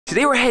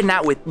Today we're heading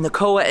out with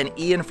Nakoa and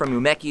Ian from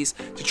Umekis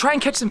to try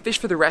and catch some fish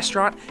for the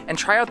restaurant and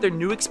try out their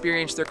new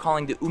experience they're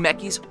calling the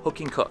Umekis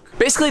Hook and Cook.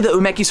 Basically, the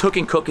Umekis Hook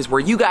and Cook is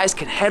where you guys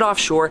can head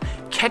offshore,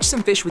 catch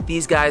some fish with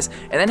these guys,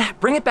 and then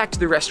bring it back to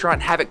the restaurant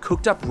and have it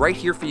cooked up right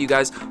here for you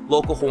guys,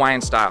 local Hawaiian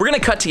style. We're gonna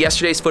cut to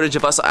yesterday's footage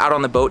of us out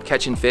on the boat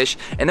catching fish,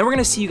 and then we're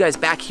gonna see you guys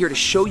back here to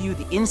show you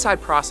the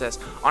inside process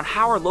on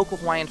how our local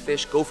Hawaiian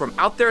fish go from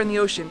out there in the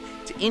ocean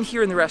to in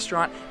here in the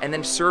restaurant and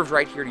then served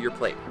right here to your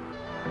plate.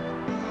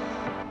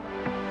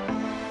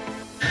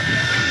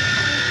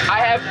 I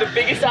have the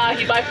biggest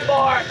ahi by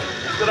far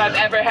that I've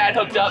ever had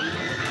hooked up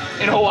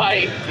in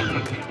Hawaii.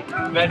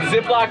 That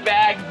Ziploc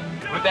bag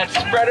with that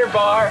spreader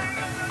bar,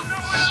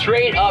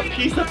 straight up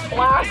piece of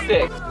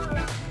plastic.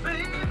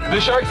 The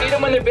sharks eat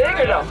them when they're big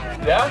or no?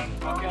 Yeah?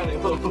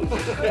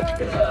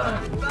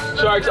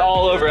 Sharks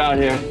all over out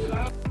here.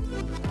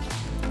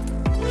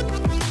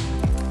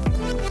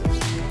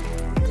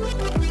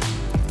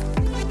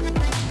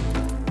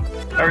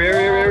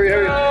 Hurry.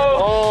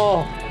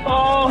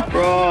 Oh,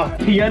 bro.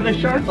 He had the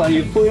shark on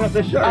you, pulling up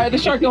the shark. I had the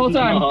shark the whole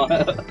time.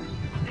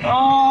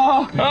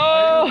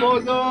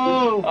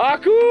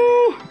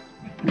 Aku!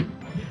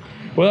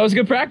 Well, that was a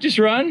good practice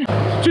run.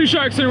 2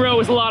 sharks in a row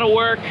was a lot of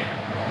work.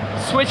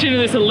 Switching to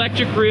this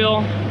electric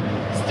reel.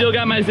 Still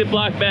got my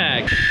Ziploc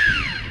bag.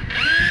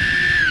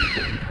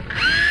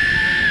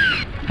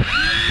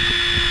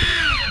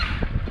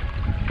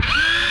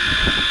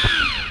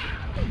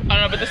 I don't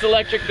know, but this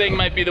electric thing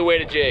might be the way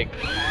to jig.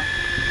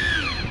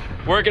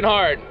 Working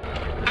hard.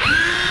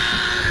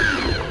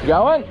 You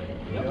got one?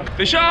 Yeah.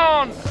 Fish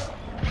on!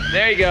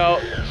 There you go.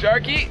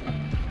 Sharky?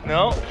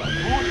 No?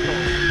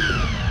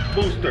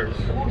 Boosters.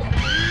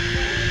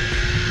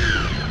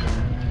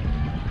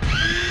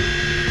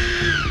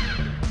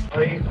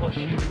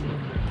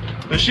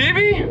 The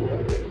shibi?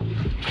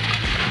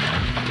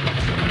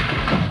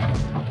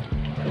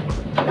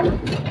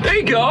 There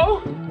you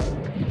go.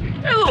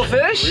 Hey, little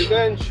fish.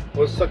 Revenge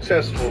was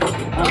successful.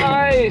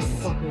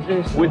 Nice.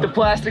 With the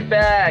plastic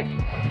bag.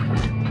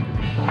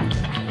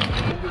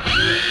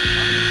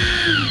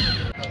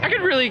 I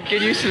could really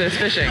get used to this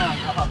fishing.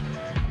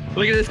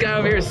 Look at this guy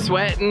over here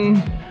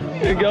sweating.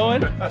 You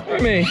going? Look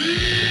at me.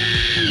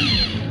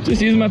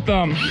 Just using my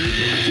thumb.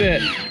 That's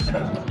it.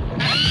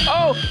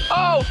 Oh!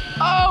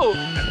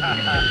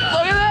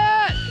 Look at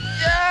that!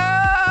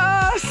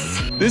 Yes!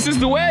 This is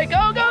the way.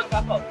 Go! Go!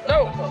 Go!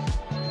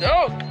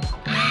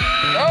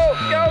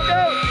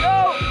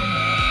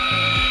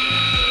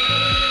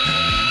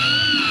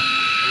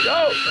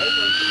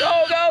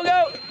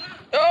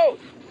 Oh!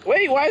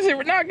 Wait, why is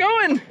it not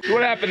going?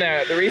 What happened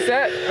there? The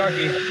reset?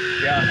 Sharky.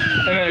 Yeah.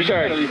 Another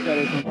shark.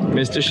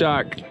 Mr.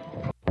 Shark.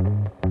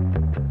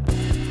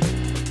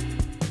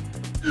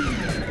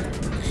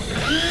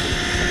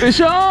 Fish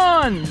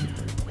on!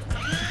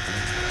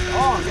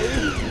 Oh,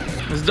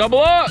 baby. Let's double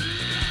up.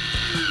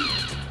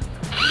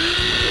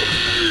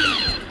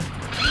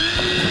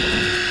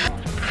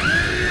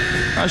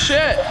 Oh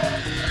shit.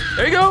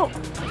 There you go.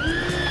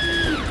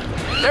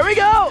 There we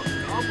go.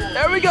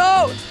 There we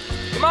go.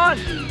 Come on.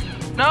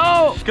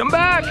 No. Come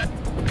back.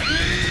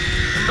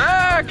 Come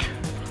back.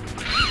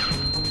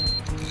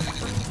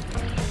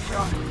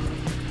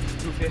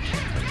 2 fish.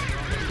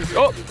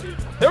 Oh,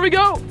 there we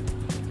go.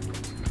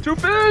 2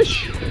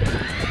 fish.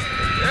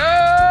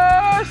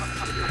 Yes.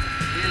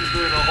 He's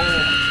doing a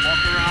whole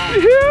walk around.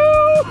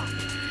 Yoo-hoo.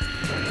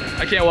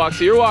 I can't walk,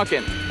 so you're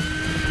walking.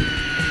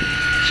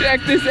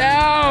 Check this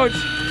out.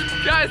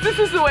 Guys, this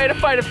is the way to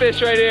fight a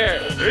fish right here.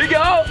 There you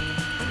go.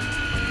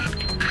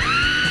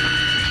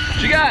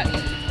 What you got?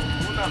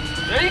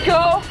 There you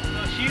go.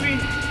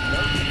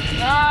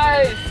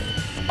 Nice.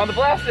 On the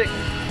plastic.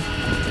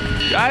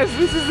 Guys,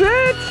 this is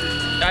it.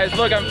 Guys,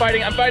 look, I'm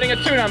fighting a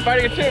tuna.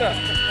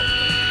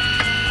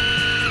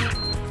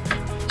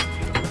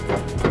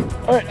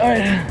 All right.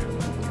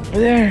 Over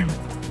there.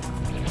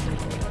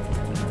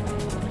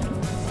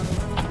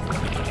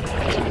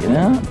 Check it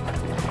out.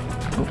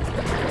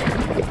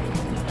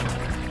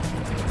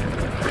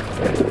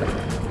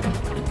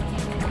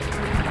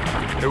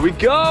 There we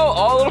go.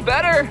 Oh, a little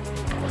better.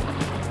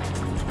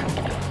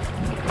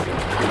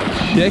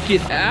 Check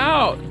it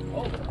out.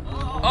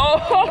 Oh,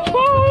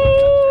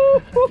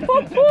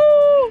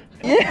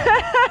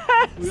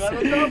 yes!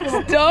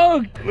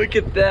 Stoked! Look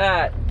at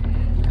that.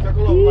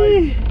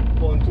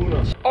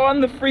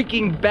 On the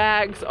freaking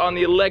bags on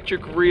the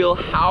electric reel.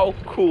 How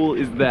cool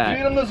is that?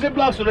 Feed them the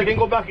Ziploc so they can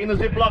go back in the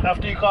Ziploc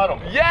after you caught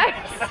them. Yes!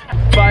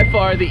 By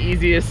far the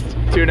easiest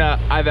tuna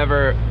I've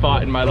ever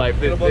fought in my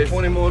life. About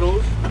 20 more of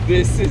those.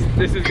 This is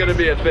gonna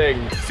be a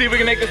thing. See if we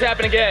can make this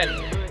happen again.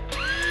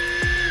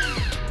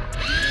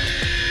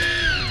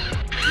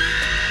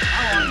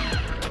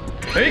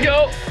 There you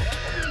go.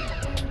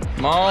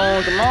 Come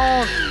on.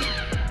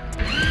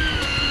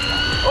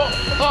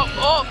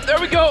 Oh, there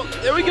we go.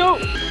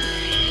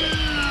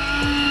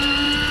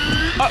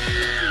 Oh,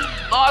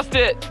 lost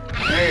it.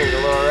 There you go,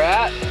 little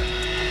rat.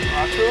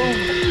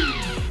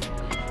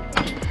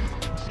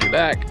 Get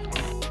back.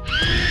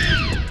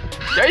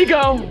 There you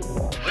go.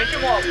 Wake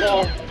him up,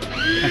 Paul.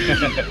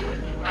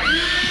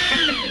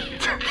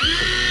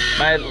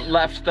 My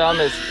left thumb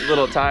is a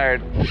little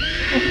tired.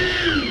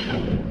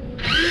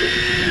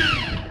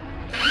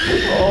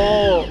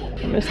 Oh,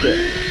 missed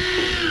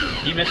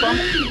it. You missed one?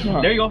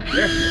 No. There you go.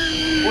 There.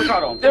 Full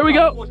throttle. There we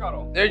go. Full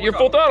throttle. There, you're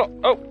full throttle.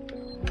 Oh.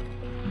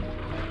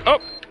 Oh.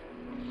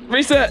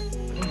 Reset.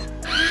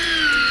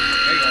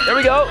 There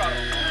we go.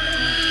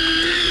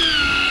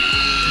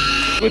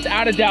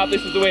 Without a doubt,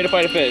 this is the way to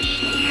fight a fish.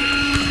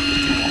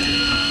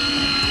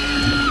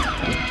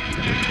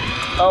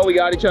 Oh, we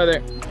got each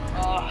other.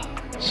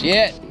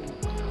 Shit.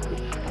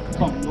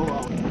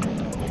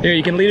 Here,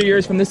 you can leader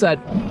yours from this side.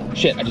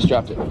 Shit, I just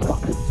dropped it.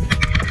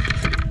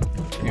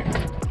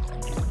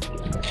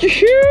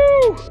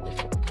 Here.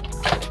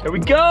 There we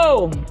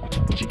go.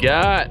 What you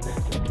got?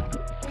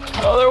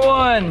 Another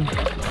one.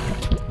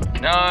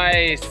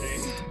 Nice.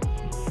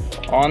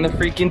 On the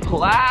freaking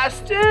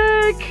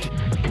plastic.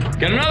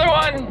 Got another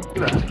one.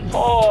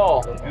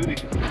 Oh.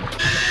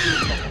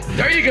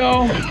 There you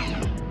go.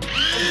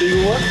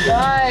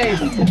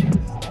 Nice.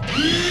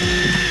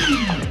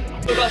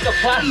 Still got the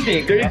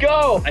plastic. There you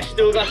go. I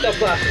still got the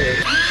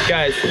plastic.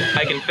 Guys,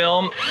 I can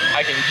film,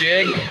 I can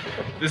jig.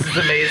 This is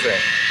amazing.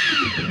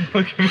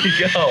 Look at me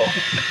go.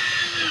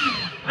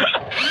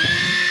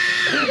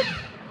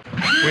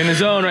 We're in the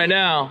zone right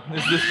now.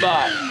 This is the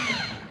spot.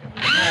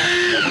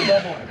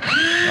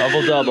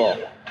 Double, double.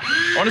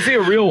 I want to see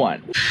a real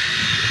one.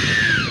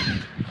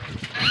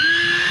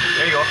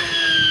 There you go.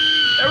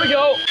 There we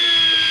go.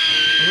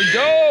 Here we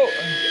go.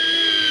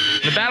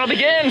 The battle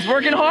begins.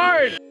 Working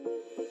hard.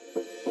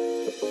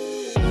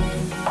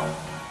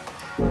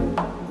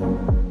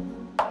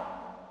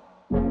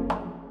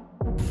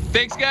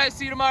 Thanks, guys.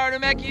 See you tomorrow,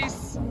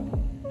 Numekis.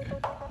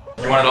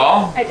 You want it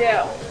all? I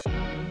do.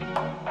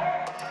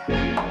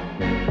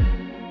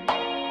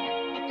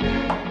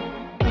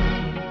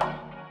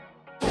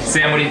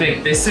 Sam, what do you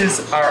think? This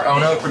is our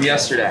Ono from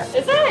yesterday.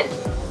 Is it?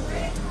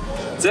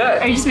 That's it.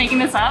 Are you just making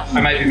this up?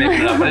 I might be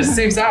making it up, but it's the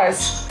same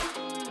size.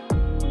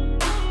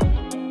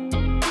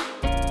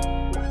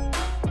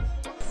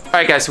 All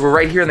right, guys, so we're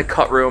right here in the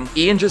cut room.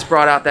 Ian just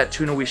brought out that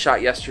tuna we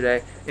shot yesterday,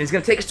 and he's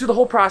gonna take us through the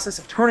whole process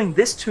of turning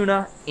this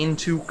tuna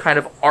into kind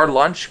of our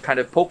lunch, kind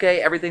of poke,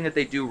 everything that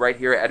they do right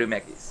here at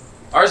Umekis.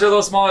 Ours are a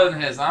little smaller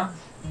than his, huh?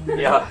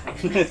 Yeah,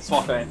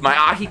 small thing. My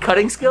ahi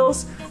cutting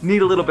skills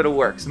need a little bit of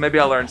work, so maybe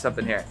I'll learn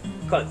something here.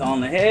 Cut down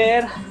the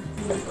head,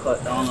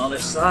 cut down the other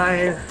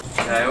side.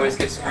 Yeah, I always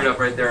get screwed up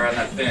right there on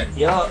that fin.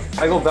 Yeah,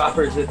 I go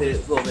backwards with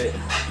it a little bit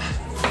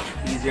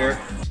easier.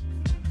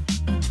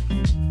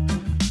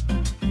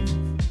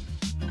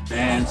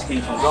 And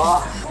skin comes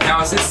off.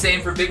 Now, is this same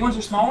for big ones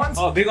or small ones?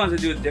 Oh, big ones will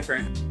do it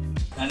different.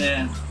 And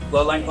then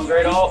bloodline comes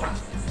right out.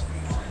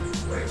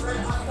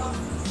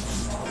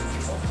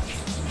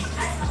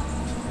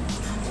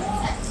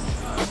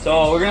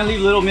 So we're gonna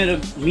leave a little bit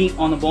of meat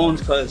on the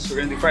bones because we're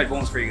gonna do fried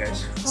bones for you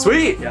guys.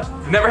 Sweet. Yeah.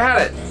 Never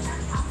had it.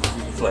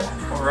 Flip.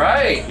 All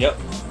right. Yep.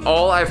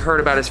 All I've heard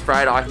about is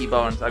fried ahi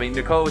bones. I mean,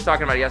 Nicole was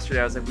talking about it yesterday.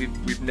 I was like,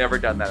 we've never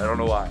done that. I don't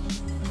know why.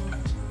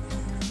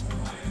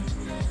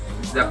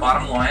 This is that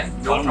bottom line.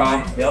 No Bottom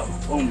problem. line. Yep.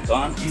 Boom.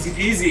 Done. Easy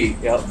peasy.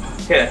 Yep.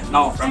 Okay.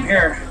 Now from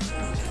here,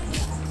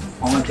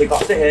 I'm gonna take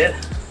off the head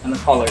and the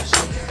collars.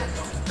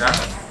 Okay.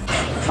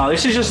 Now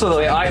this is just the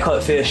way I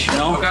cut fish, you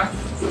know. Okay.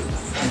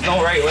 There's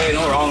no right way,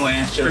 no wrong way.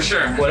 It's just For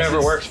sure.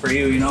 whatever works for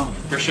you, you know.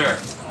 For sure.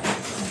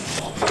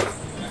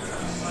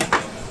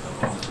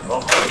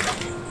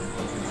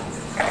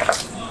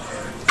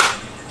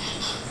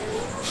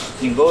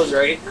 It goes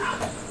right.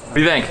 What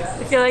do you think?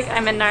 I feel like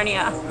I'm in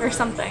Narnia or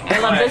something. I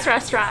love this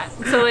restaurant.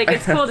 So like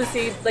it's cool to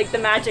see like the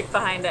magic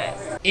behind it.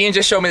 Ian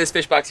just showed me this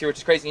fish box here, which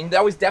is crazy. And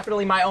that was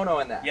definitely my Ono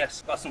in that.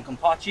 Yes, got some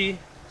kampachi,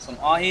 some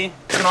ahi.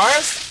 It's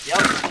ours? Yep,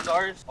 it's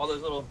ours. All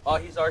those little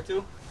ahis are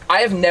too.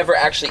 I have never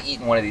actually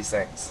eaten one of these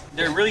things.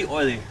 They're really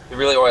oily. They're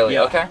really oily,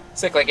 Yeah. okay?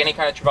 Sick, like any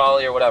kind of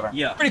trevally or whatever.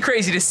 Yeah. Pretty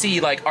crazy to see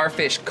like our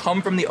fish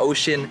come from the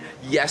ocean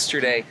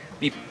yesterday,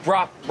 be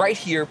brought right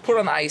here, put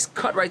on the ice,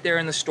 cut right there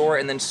in the store,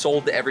 and then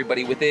sold to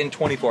everybody within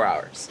 24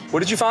 hours.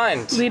 What did you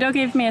find? Lido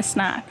gave me a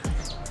snack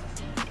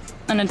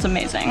and it's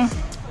amazing.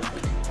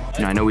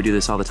 You know, I know we do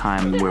this all the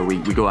time where we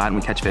go out and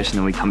we catch fish and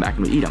then we come back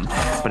and we eat them,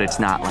 but it's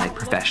not like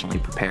professionally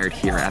prepared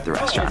here at the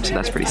restaurant, so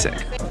that's pretty sick.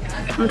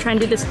 I'm trying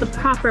to do this the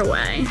proper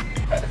way.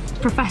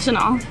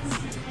 Professional.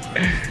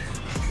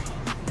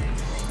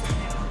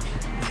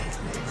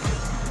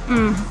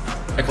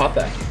 I caught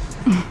that.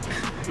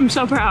 I'm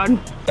so proud.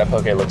 That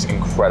poke looks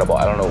incredible.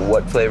 I don't know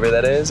what flavor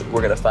that is.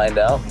 We're gonna find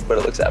out, but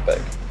it looks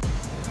epic.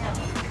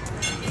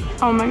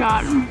 Oh my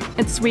god.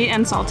 It's sweet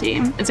and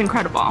salty. It's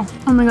incredible.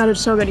 Oh my god, it's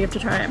so good. You have to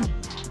try it.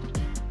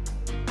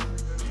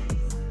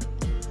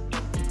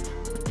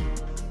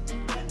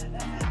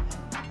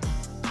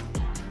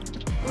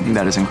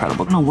 That is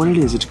incredible. I don't know what it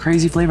is. It's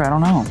crazy flavor. I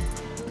don't know.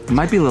 It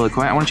might be a little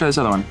quiet. I want to try this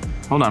other one.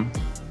 Hold on.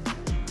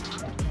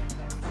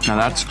 Now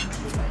that's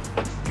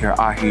your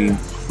ahi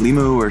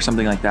limu or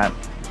something like that.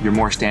 Your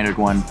more standard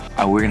one.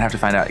 We're gonna have to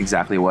find out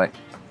exactly what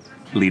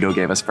Lido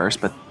gave us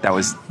first, but that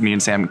was me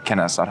and Sam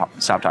cannot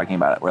stop talking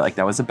about it. We're like,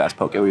 that was the best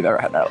poke we've ever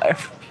had in our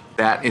life.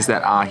 That is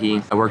that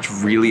ahi. I worked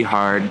really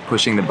hard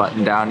pushing the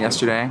button down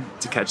yesterday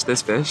to catch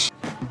this fish.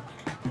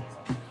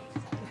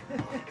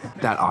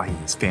 That ahi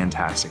is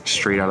fantastic.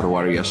 Straight out of the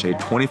water yesterday,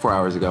 24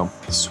 hours ago,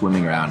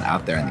 swimming around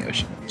out there in the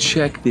ocean.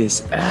 Check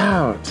this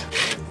out.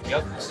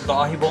 Yep, this is the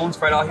ahi bones,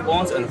 fried ahi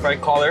bones, and the fried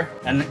collar.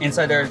 And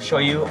inside there,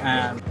 shoyu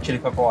and chili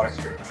pepper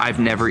water. I've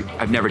never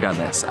done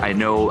this. I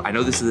know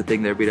this is the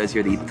thing that everybody does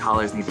here. They eat the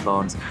collars and eat the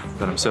bones,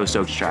 but I'm so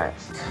stoked to try it.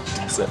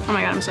 Oh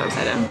my God, I'm so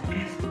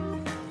excited.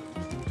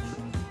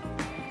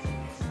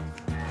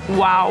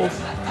 Wow,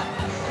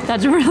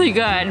 that's really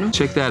good.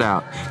 Check that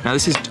out. Now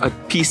this is a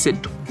piece that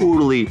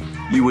totally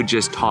you would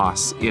just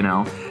toss, you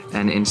know?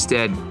 And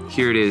instead,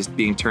 here it is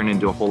being turned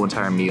into a whole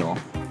entire meal.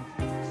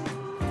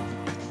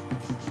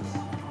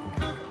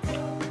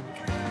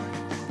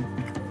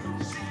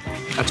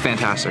 That's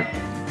fantastic.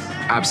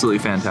 Absolutely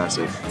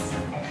fantastic.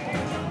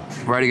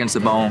 Right against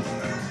the bone.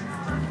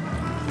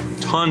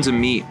 Tons of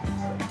meat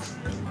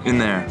in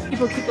there.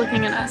 People keep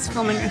looking at us,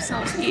 filming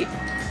ourselves eat.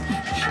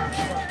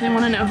 They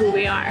want to know who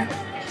we are.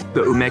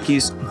 The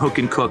Umeki's Hook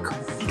and Cook.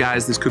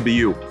 Guys, this could be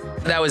you.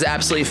 That was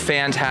absolutely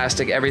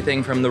fantastic.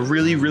 Everything from the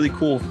really, really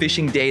cool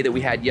fishing day that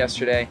we had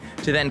yesterday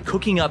to then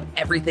cooking up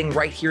everything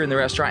right here in the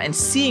restaurant and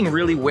seeing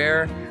really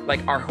where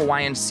like our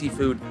Hawaiian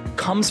seafood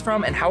comes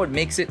from and how it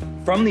makes it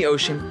from the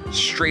ocean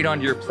straight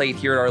onto your plate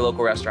here at our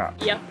local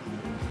restaurant. Yep.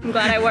 I'm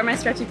glad I wore my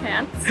stretchy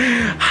pants.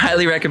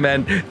 Highly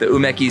recommend the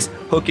Umeki's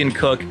Hook and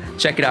Cook.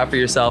 Check it out for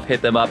yourself,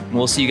 hit them up, and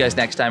we'll see you guys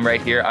next time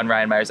right here on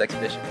Ryan Meyer's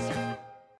Expeditions.